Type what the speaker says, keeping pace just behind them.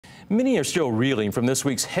Many are still reeling from this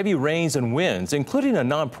week's heavy rains and winds, including a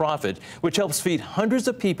nonprofit which helps feed hundreds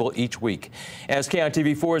of people each week. As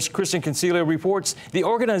KITV4's Kristen Concilio reports, the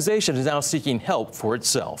organization is now seeking help for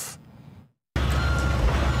itself.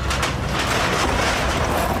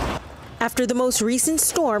 After the most recent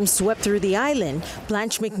storm swept through the island,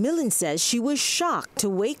 Blanche McMillan says she was shocked to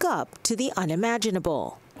wake up to the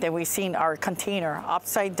unimaginable. Then we seen our container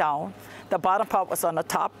upside down. The bottom part was on the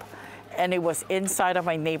top, and it was inside of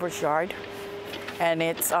my neighbor's yard. And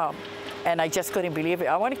and I just couldn't believe it.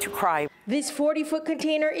 I wanted to cry. This 40-foot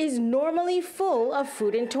container is normally full of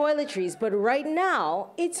food and toiletries, but right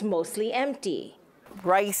now it's mostly empty.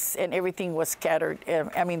 Rice and everything was scattered.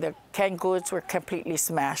 I mean, the canned goods were completely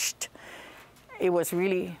smashed. It was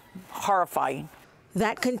really horrifying.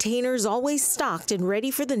 That container's always stocked and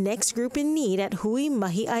ready for the next group in need at Hui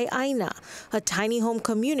Mahi'ai'aina, a tiny home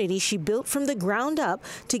community she built from the ground up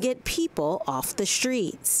to get people off the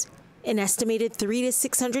streets. An estimated 300 to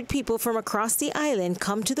 600 people from across the island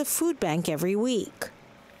come to the food bank every week.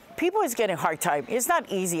 People is getting a hard time. It's not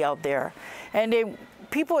easy out there, and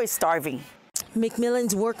people are starving.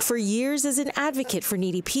 McMillan's worked for years as an advocate for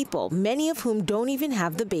needy people, many of whom don't even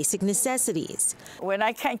have the basic necessities. When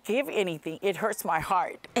I can't give anything, it hurts my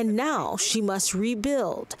heart. And now she must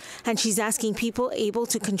rebuild, and she's asking people able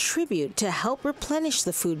to contribute to help replenish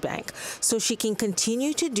the food bank so she can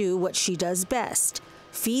continue to do what she does best,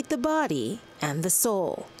 feed the body and the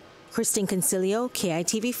soul. Kristen Concilio,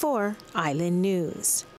 KITV4, Island News.